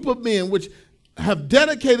a group of men which have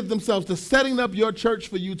dedicated themselves to setting up your church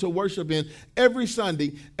for you to worship in every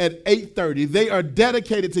Sunday at 8:30. They are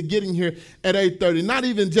dedicated to getting here at 8:30. Not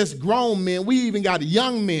even just grown men. We even got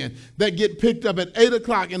young men that get picked up at 8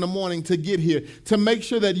 o'clock in the morning to get here to make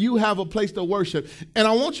sure that you have a place to worship. And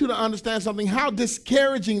I want you to understand something, how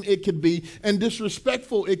discouraging it could be and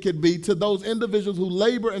disrespectful it could be to those individuals who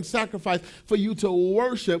labor and sacrifice for you to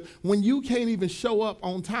worship when you can't even show up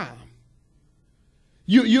on time.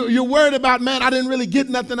 You're worried about, man, I didn't really get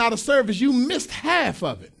nothing out of service. You missed half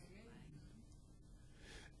of it.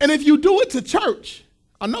 And if you do it to church,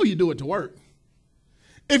 I know you do it to work.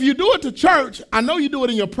 If you do it to church, I know you do it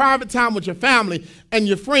in your private time with your family and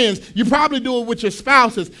your friends. You probably do it with your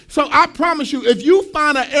spouses. So I promise you, if you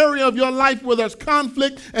find an area of your life where there's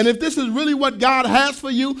conflict, and if this is really what God has for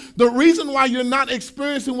you, the reason why you're not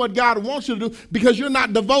experiencing what God wants you to do, because you're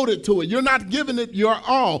not devoted to it. You're not giving it your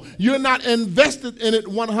all. You're not invested in it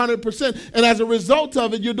 100%. And as a result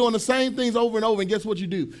of it, you're doing the same things over and over. And guess what you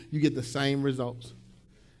do? You get the same results.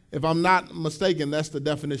 If I'm not mistaken, that's the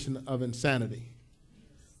definition of insanity.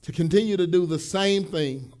 To continue to do the same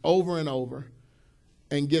thing over and over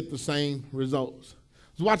and get the same results. I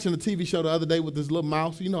was watching a TV show the other day with this little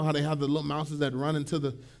mouse. You know how they have the little mouses that run into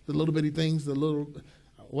the little bitty things, the little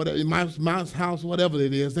whatever mouse house, whatever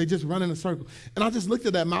it is. They just run in a circle. And I just looked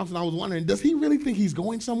at that mouse and I was wondering, does he really think he's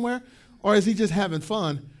going somewhere? Or is he just having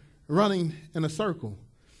fun running in a circle?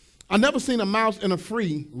 I never seen a mouse in a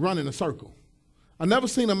free run in a circle. I never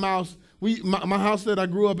seen a mouse. My house that I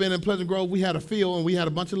grew up in Pleasant Grove, we had a field, and we had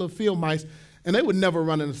a bunch of little field mice, and they would never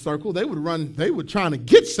run in a circle. They were trying to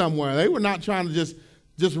get somewhere. They were not trying to just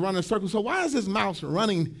run in a circle. So why is this mouse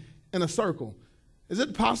running in a circle? Is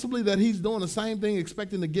it possibly that he's doing the same thing,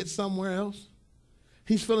 expecting to get somewhere else?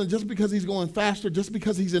 He's feeling just because he's going faster, just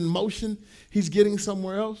because he's in motion, he's getting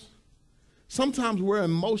somewhere else? Sometimes we're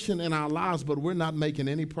in motion in our lives, but we're not making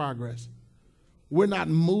any progress. We're not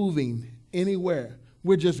moving anywhere.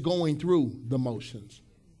 We're just going through the motions.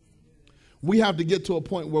 We have to get to a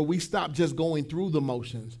point where we stop just going through the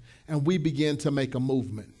motions and we begin to make a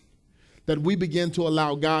movement. That we begin to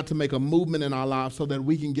allow God to make a movement in our lives so that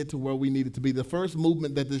we can get to where we needed to be. The first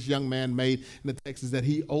movement that this young man made in the text is that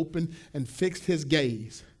he opened and fixed his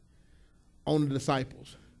gaze on the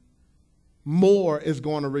disciples. More is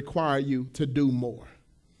going to require you to do more.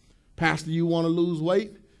 Pastor, you want to lose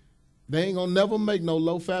weight? They ain't going to never make no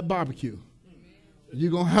low-fat barbecue.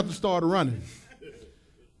 You're going to have to start running.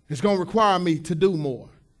 It's going to require me to do more.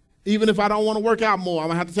 Even if I don't want to work out more, I'm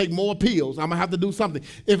going to have to take more pills. I'm going to have to do something.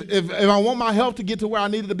 If I want my health to get to where I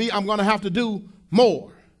need it to be, I'm going to have to do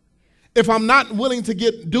more. If I'm not willing to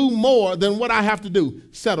do more, then what I have to do?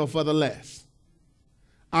 Settle for the less.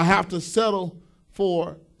 I have to settle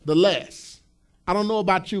for the less. I don't know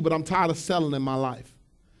about you, but I'm tired of settling in my life.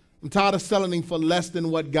 I'm tired of settling for less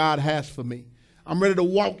than what God has for me. I'm ready to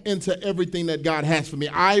walk into everything that God has for me.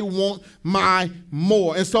 I want my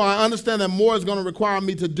more. And so I understand that more is going to require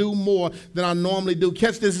me to do more than I normally do.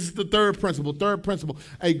 Catch this. This is the third principle. Third principle,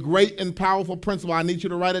 a great and powerful principle. I need you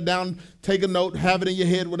to write it down, take a note, have it in your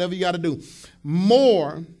head, whatever you got to do.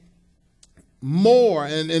 More,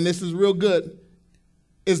 and this is real good,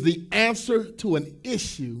 is the answer to an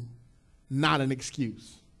issue, not an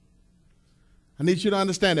excuse. I need you to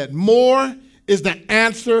understand that. More is the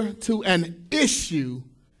answer to an issue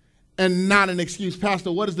and not an excuse.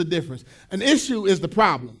 Pastor, what is the difference? An issue is the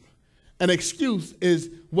problem. An excuse is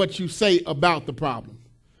what you say about the problem,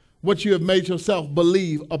 what you have made yourself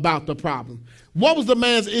believe about the problem. What was the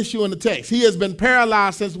man's issue in the text? He has been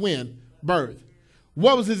paralyzed since when? Birth.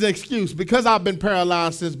 What was his excuse? Because I've been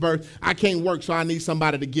paralyzed since birth, I can't work, so I need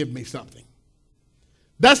somebody to give me something.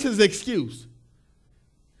 That's his excuse.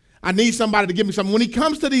 I need somebody to give me something. When he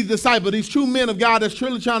comes to these disciples, these true men of God that's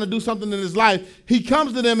truly trying to do something in his life, he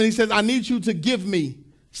comes to them and he says, I need you to give me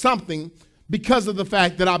something because of the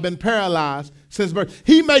fact that I've been paralyzed since birth.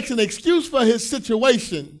 He makes an excuse for his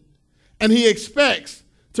situation and he expects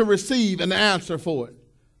to receive an answer for it.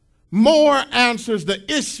 More answers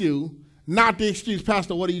the issue, not the excuse.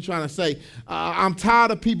 Pastor, what are you trying to say? I'm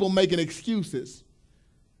tired of people making excuses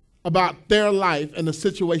about their life and the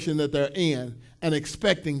situation that they're in and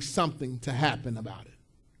expecting something to happen about it.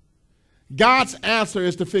 God's answer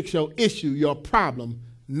is to fix your issue, your problem,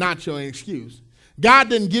 not your excuse. God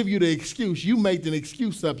didn't give you the excuse. You made an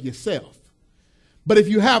excuse up yourself. But if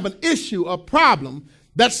you have an issue, a problem,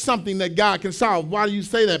 that's something that God can solve. Why do you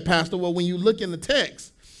say that, Pastor? Well, when you look in the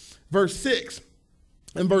text, verse 6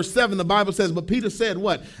 and verse 7, the Bible says, but Peter said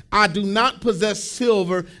what? I do not possess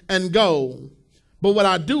silver and gold, but what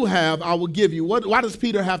I do have, I will give you. Why does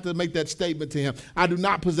Peter have to make that statement to him? I do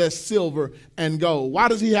not possess silver and gold. Why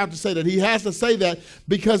does he have to say that? He has to say that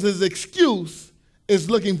because his excuse is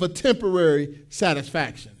looking for temporary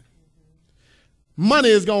satisfaction. Money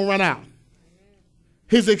is going to run out.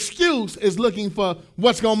 His excuse is looking for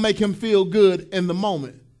what's going to make him feel good in the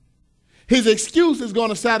moment. His excuse is going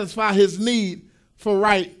to satisfy his need for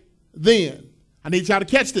right then. I need y'all to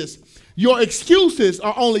catch this. Your excuses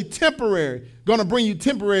are only temporary, going to bring you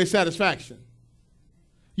temporary satisfaction.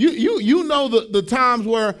 You know the times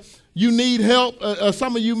where you need help.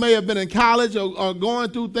 Some of you may have been in college or going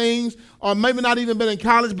through things, or maybe not even been in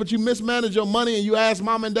college, but you mismanage your money and you ask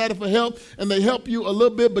mom and daddy for help, and they help you a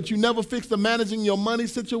little bit, but you never fix the managing your money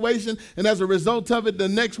situation. And as a result of it, the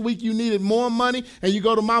next week you needed more money, and you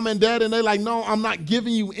go to mom and dad, and they're like, no, I'm not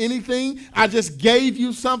giving you anything. I just gave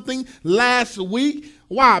you something last week.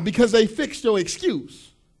 Why? Because they fixed your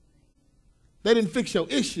excuse. They didn't fix your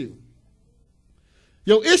issue.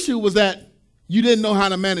 Your issue was that you didn't know how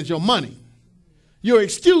to manage your money. Your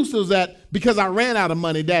excuse was that because I ran out of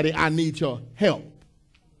money, Daddy, I need your help.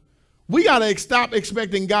 We got to stop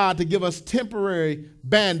expecting God to give us temporary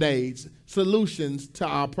Band-Aids, solutions to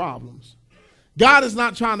our problems. God is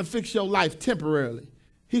not trying to fix your life temporarily.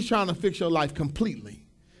 He's trying to fix your life completely.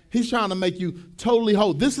 He's trying to make you totally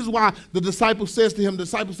whole. This is why the disciple says to him,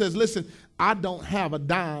 listen, I don't have a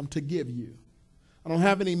dime to give you. I don't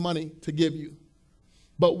have any money to give you.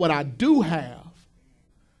 But what I do have,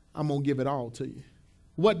 I'm going to give it all to you.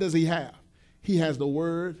 What does he have? He has the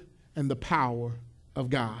word and the power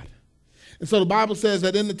of God. And so the Bible says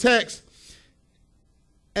that in the text,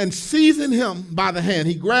 and seizing him by the hand,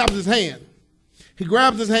 he grabs his hand. He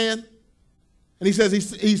grabs his hand, and he says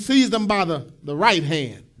he seized him by the right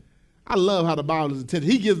hand. I love how the Bible is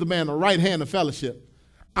intended. He gives the man the right hand of fellowship.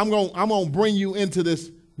 I'm going to bring you into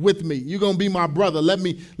this with me. You're going to be my brother. Let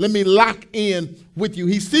me lock in with you.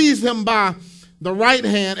 He seized him by the right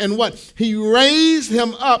hand, and what? He raised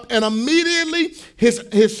him up, and immediately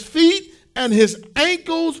his feet and his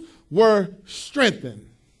ankles were strengthened.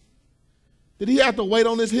 Did he have to wait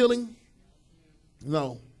on his healing?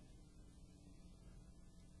 No.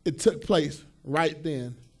 It took place right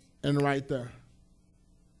then and right there.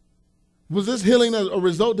 Was this healing a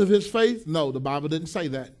result of his faith? No, the Bible didn't say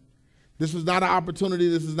that. This was not an opportunity.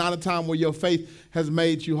 This is not a time where your faith has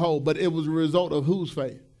made you whole, but it was a result of whose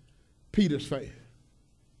faith? Peter's faith.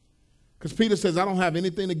 Because Peter says, I don't have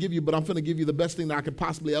anything to give you, but I'm going to give you the best thing that I could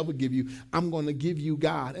possibly ever give you. I'm going to give you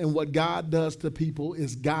God. And what God does to people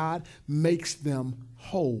is God makes them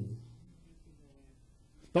whole.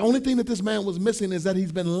 The only thing that this man was missing is that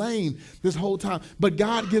he's been lame this whole time, but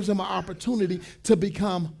God gives him an opportunity to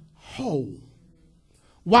become whole.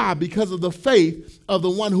 Why? Because of the faith of the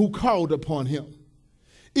one who called upon him.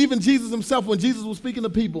 Even Jesus himself, when Jesus was speaking to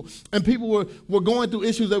people, and people were going through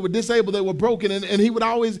issues, they were disabled, they were broken, and he would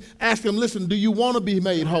always ask them, listen, do you want to be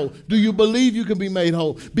made whole? Do you believe you can be made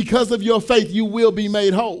whole? Because of your faith, you will be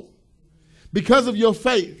made whole. Because of your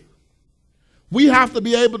faith. We have to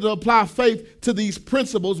be able to apply faith to these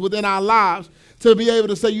principles within our lives to be able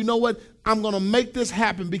to say, you know what, I'm going to make this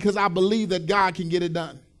happen because I believe that God can get it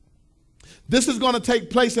done. This is going to take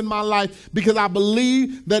place in my life because I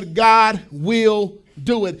believe that God will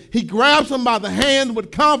do it. He grabs him by the hand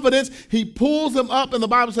with confidence. He pulls him up, and the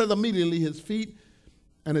Bible says immediately his feet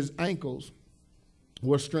and his ankles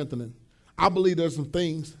were strengthening. I believe there's some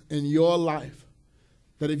things in your life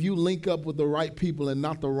that if you link up with the right people and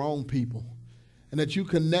not the wrong people, and that you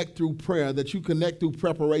connect through prayer, that you connect through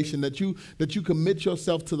preparation, that you commit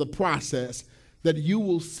yourself to the process, that you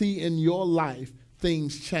will see in your life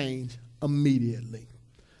things change immediately.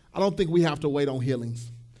 I don't think we have to wait on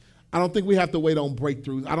healings. I don't think we have to wait on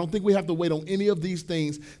breakthroughs. I don't think we have to wait on any of these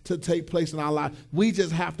things to take place in our life. We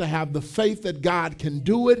just have to have the faith that God can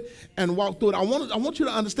do it and walk through it. I want you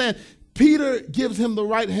to understand, Peter gives him the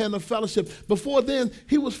right hand of fellowship. Before then,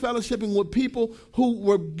 he was fellowshipping with people who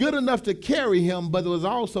were good enough to carry him, but was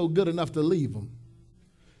also good enough to leave him.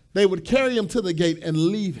 They would carry him to the gate and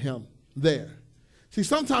leave him there. See,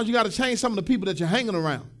 sometimes you got to change some of the people that you're hanging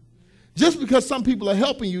around. Just because some people are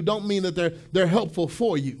helping you don't mean that they're helpful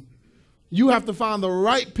for you. You have to find the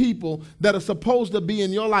right people that are supposed to be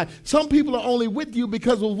in your life. Some people are only with you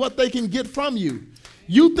because of what they can get from you.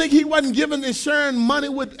 You think he wasn't giving and sharing money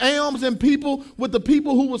with alms and people, with the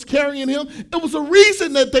people who was carrying him? It was a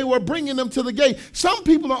reason that they were bringing them to the gate. Some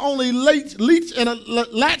people are only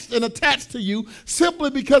latched and attached to you simply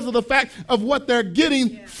because of the fact of what they're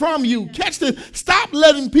getting from you. Catch this. Stop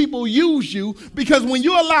letting people use you, because when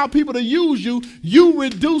you allow people to use you, you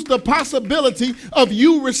reduce the possibility of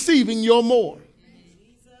you receiving your more.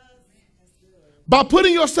 By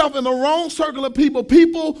putting yourself in the wrong circle of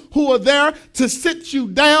people who are there to sit you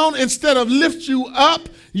down instead of lift you up,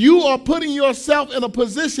 you are putting yourself in a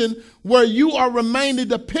position where you are remaining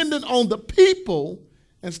dependent on the people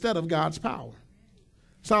instead of God's power.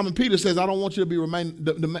 Simon Peter says, I don't want you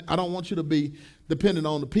to be dependent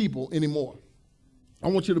on the people anymore. I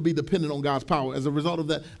want you to be dependent on God's power. As a result of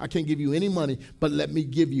that, I can't give you any money, but let me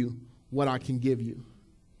give you what I can give you.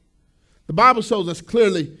 The Bible shows us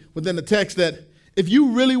clearly within the text that If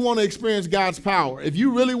you really want to experience God's power, if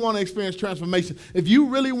you really want to experience transformation, if you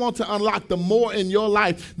really want to unlock the more in your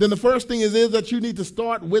life, then the first thing is that you need to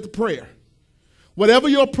start with prayer. Whatever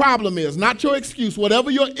your problem is, not your excuse,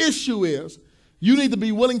 whatever your issue is, you need to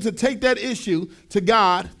be willing to take that issue to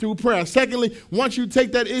God through prayer. Secondly, once you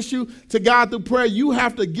take that issue to God through prayer, you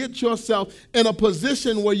have to get yourself in a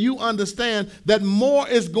position where you understand that more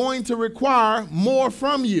is going to require more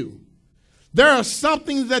from you. There are some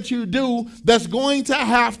things that you do that's going to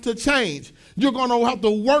have to change. You're going to have to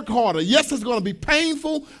work harder. Yes, it's going to be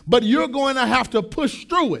painful, but you're going to have to push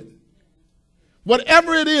through it.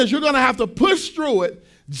 Whatever it is, you're going to have to push through it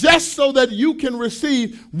just so that you can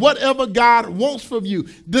receive whatever God wants from you.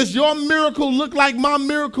 Does your miracle look like my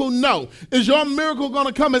miracle? No. Is your miracle going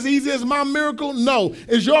to come as easy as my miracle? No.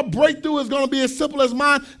 Is your breakthrough going to be as simple as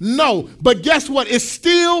mine? No. But guess what? It's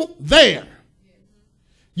still there.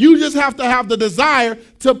 You just have to have the desire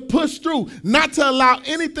to push through, not to allow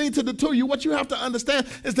anything to deter you. What you have to understand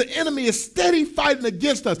is the enemy is steady fighting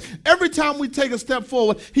against us. Every time we take a step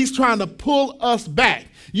forward, he's trying to pull us back.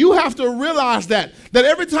 You have to realize that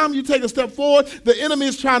every time you take a step forward, the enemy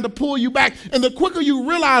is trying to pull you back. And the quicker you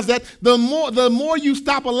realize that, the more you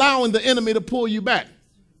stop allowing the enemy to pull you back.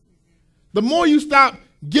 The more you stop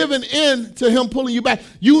giving in to him pulling you back.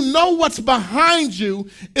 You know what's behind you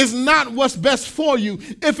is not what's best for you.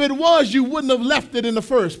 If it was, you wouldn't have left it in the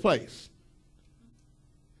first place.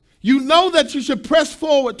 You know that you should press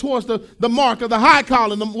forward towards the mark of the high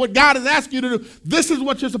calling, what God has asked you to do. This is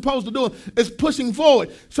what you're supposed to do, is pushing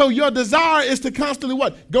forward. So your desire is to constantly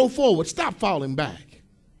what? Go forward. Stop falling back.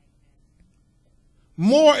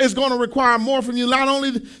 More is going to require more from you. Not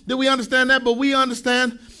only do we understand that, but we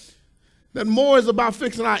understand that more is about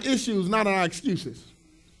fixing our issues, not our excuses.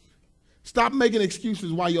 Stop making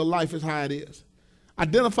excuses why your life is how it is.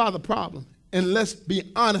 Identify the problem, and let's be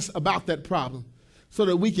honest about that problem so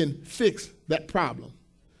that we can fix that problem.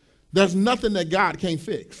 There's nothing that God can't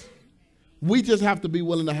fix. We just have to be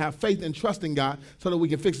willing to have faith and trust in God so that we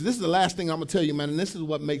can fix it. This is the last thing I'm going to tell you, man, and this is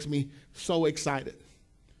what makes me so excited.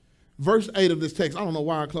 Verse 8 of this text, I don't know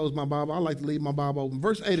why I closed my Bible. I like to leave my Bible open.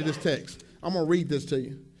 Verse 8 of this text, I'm going to read this to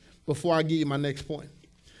you before I give you my next point.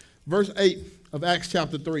 Verse 8 of Acts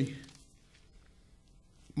chapter 3,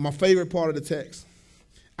 my favorite part of the text.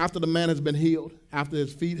 After the man has been healed, after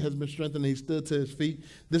his feet has been strengthened, he stood to his feet.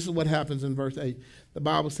 This is what happens in verse 8. The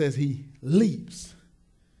Bible says he leaps.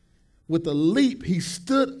 With a leap, he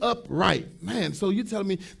stood upright. Man, so you're telling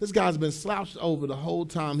me this guy's been slouched over the whole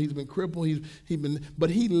time. He's been crippled. But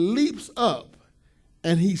he leaps up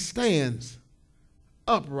and he stands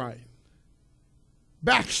upright.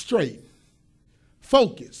 Back straight,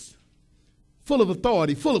 focused, full of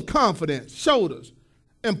authority, full of confidence, shoulders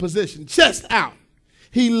in position, chest out.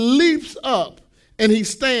 He leaps up and he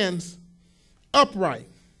stands upright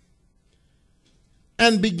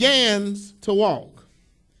and begins to walk.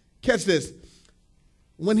 Catch this.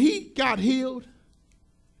 When he got healed,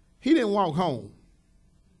 he didn't walk home.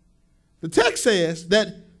 The text says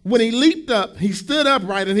that when he leaped up, he stood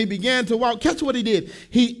upright and he began to walk. Catch what he did.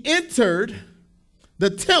 He entered the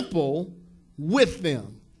temple with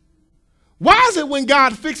them. Why is it when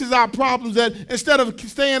God fixes our problems that instead of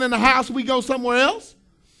staying in the house, we go somewhere else?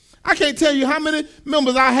 I can't tell you how many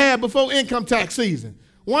members I had before income tax season.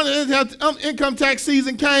 When income tax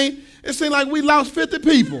season came, it seemed like we lost 50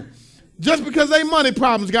 people just because their money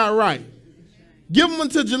problems got right. Give them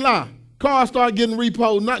until July. Cars start getting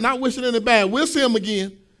repoed, not wishing any bad. We'll see them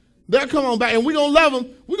again. They'll come on back, and we're going to love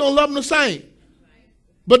them. We're going to love them the same.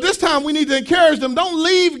 But this time we need to encourage them. Don't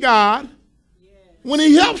leave God when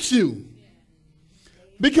he helps you.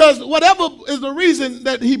 Because whatever is the reason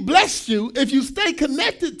that he blessed you, if you stay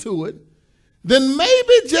connected to it, then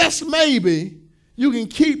maybe, just maybe, you can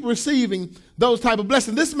keep receiving those type of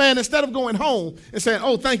blessings. This man, instead of going home and saying,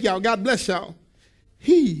 oh, thank y'all, God bless y'all,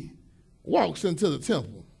 he walks into the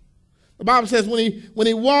temple. The Bible says when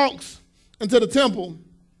he walks into the temple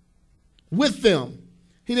with them,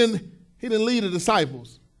 he didn't lead the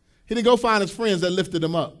disciples. He didn't go find his friends that lifted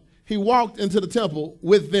him up. He walked into the temple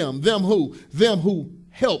with them. Them who? Them who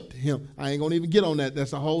helped him. I ain't going to even get on that.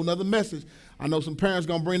 That's a whole nother message. I know some parents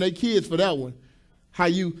going to bring their kids for that one. How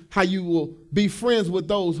you will be friends with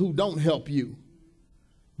those who don't help you,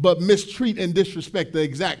 but mistreat and disrespect the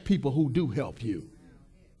exact people who do help you.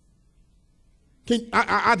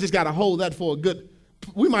 I just got to hold that for a good,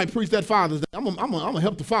 we might preach that Father's Day. I'm going to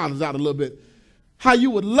help the fathers out a little bit. How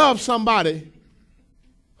you would love somebody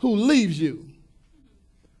who leaves you,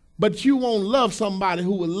 but you won't love somebody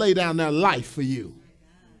who will lay down their life for you.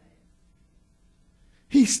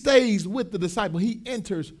 He stays with the disciple. He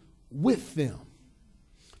enters with them.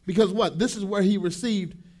 Because what? This is where he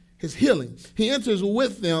received his healing. He enters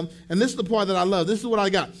with them, and this is the part that I love. This is what I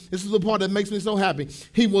got. This is the part that makes me so happy.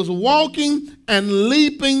 He was walking and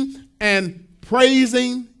leaping and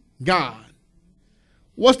praising God.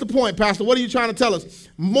 What's the point, Pastor? What are you trying to tell us?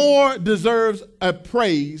 More deserves a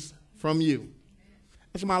praise from you.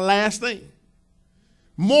 That's my last thing.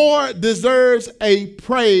 More deserves a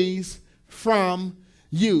praise from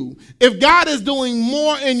you. If God is doing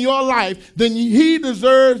more in your life, then he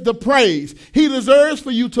deserves the praise. He deserves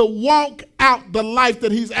for you to walk out the life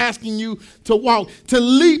that he's asking you to walk, to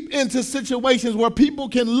leap into situations where people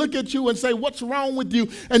can look at you and say, what's wrong with you?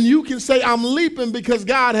 And you can say, I'm leaping because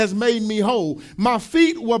God has made me whole. My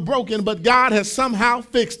feet were broken, but God has somehow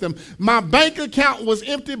fixed them. My bank account was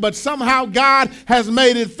empty, but somehow God has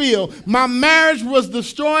made it fill. My marriage was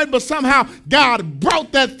destroyed, but somehow God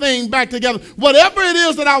brought that thing back together. Whatever it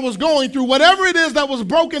is that I was going through, whatever it is that was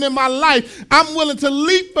broken in my life, I'm willing to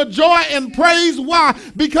leap for joy and praise. Why?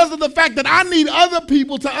 Because of the fact that I need other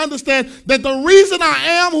people to understand that the reason I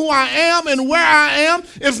am who I am and where I am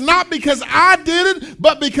is not because I did it,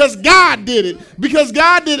 but because God did it. Because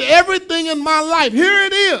God did everything in my life. Here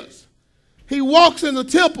it is. He walks in the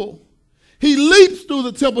temple. He leaps through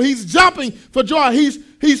the temple. He's jumping for joy.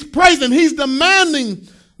 He's praising. He's demanding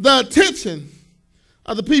the attention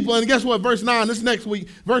of the people. And guess what? Verse 9, this next week,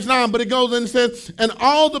 verse 9, but it goes in and says, and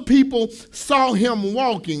all the people saw him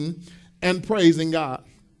walking and praising God.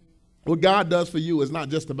 What God does for you is not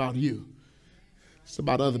just about you. It's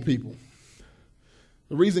about other people.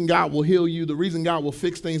 The reason God will heal you, the reason God will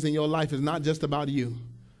fix things in your life is not just about you,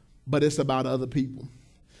 but it's about other people.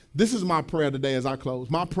 This is my prayer today as I close.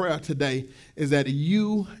 My prayer today is that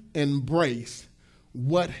you embrace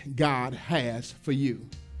what God has for you.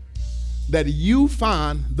 That you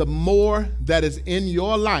find the more that is in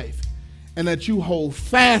your life and that you hold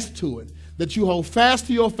fast to it. That you hold fast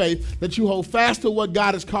to your faith, that you hold fast to what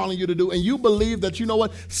God is calling you to do, and you believe that, you know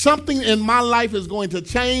what, something in my life is going to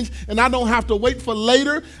change, and I don't have to wait for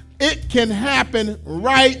later. It can happen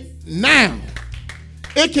right now.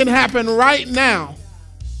 It can happen right now.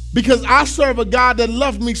 Because I serve a God that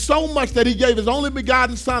loved me so much that he gave his only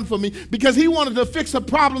begotten son for me, because he wanted to fix a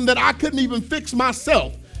problem that I couldn't even fix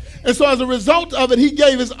myself. And so as a result of it, he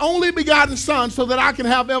gave his only begotten son so that I can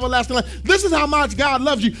have everlasting life. This is how much God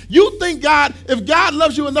loves you. You think God, if God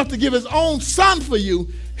loves you enough to give his own son for you,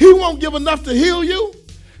 he won't give enough to heal you.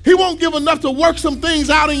 He won't give enough to work some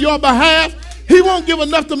things out in your behalf. He won't give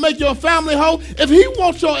enough to make your family whole. If he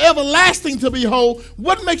wants your everlasting to be whole,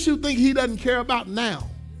 what makes you think he doesn't care about now?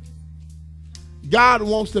 God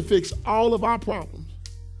wants to fix all of our problems,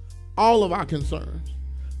 all of our concerns,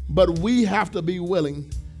 but we have to be willing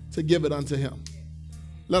to give it unto him.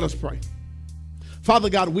 Let us pray. Father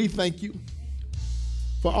God, we thank you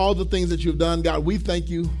for all the things that you've done. God, we thank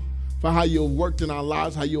you for how you've worked in our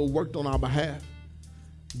lives, how you've worked on our behalf.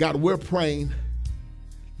 God, we're praying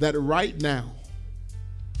that right now,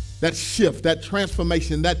 that shift, that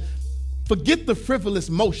transformation, that forget the frivolous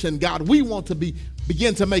motion, God, we want to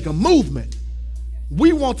begin to make a movement.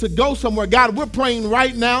 We want to go somewhere. God, we're praying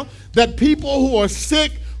right now that people who are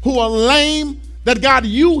sick, who are lame, that God,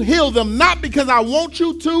 you heal them, not because I want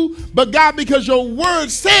you to, but God, because your word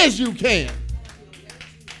says you can.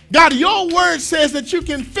 God, your word says that you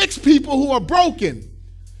can fix people who are broken.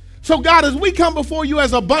 So God, as we come before you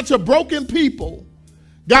as a bunch of broken people,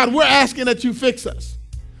 God, we're asking that you fix us.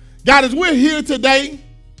 God, as we're here today,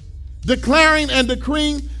 declaring and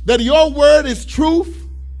decreeing that your word is truth,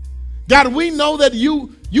 God, we know that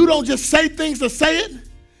you don't just say things to say it.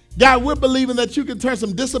 God, we're believing that you can turn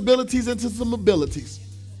some disabilities into some abilities.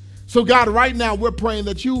 So God, right now we're praying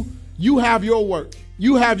that you have your work.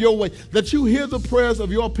 You have your way. That you hear the prayers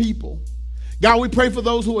of your people. God, we pray for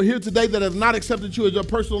those who are here today that have not accepted you as your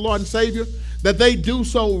personal Lord and Savior, that they do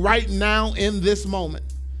so right now in this moment.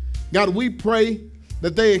 God, we pray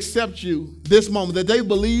that they accept you this moment, that they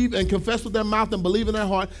believe and confess with their mouth and believe in their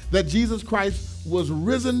heart that Jesus Christ was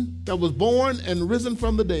risen, that was born and risen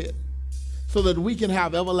from the dead, so that we can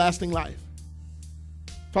have everlasting life.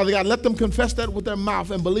 Father God, let them confess that with their mouth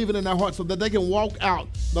and believe it in their heart so that they can walk out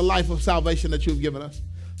the life of salvation that you've given us,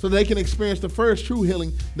 so they can experience the first true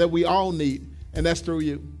healing that we all need, and that's through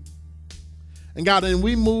you. And God, and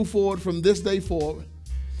we move forward from this day forward,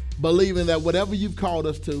 believing that whatever you've called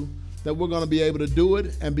us to, that we're going to be able to do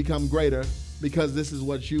it and become greater, because this is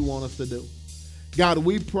what you want us to do. God,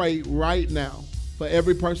 we pray right now for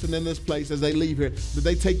every person in this place as they leave here, that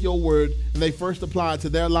they take your word and they first apply it to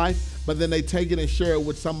their life, but then they take it and share it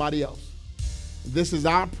with somebody else. This is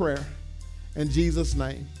our prayer in Jesus'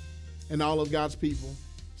 name. And all of God's people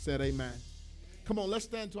said amen. Come on, let's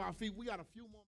stand to our feet. We got a few more.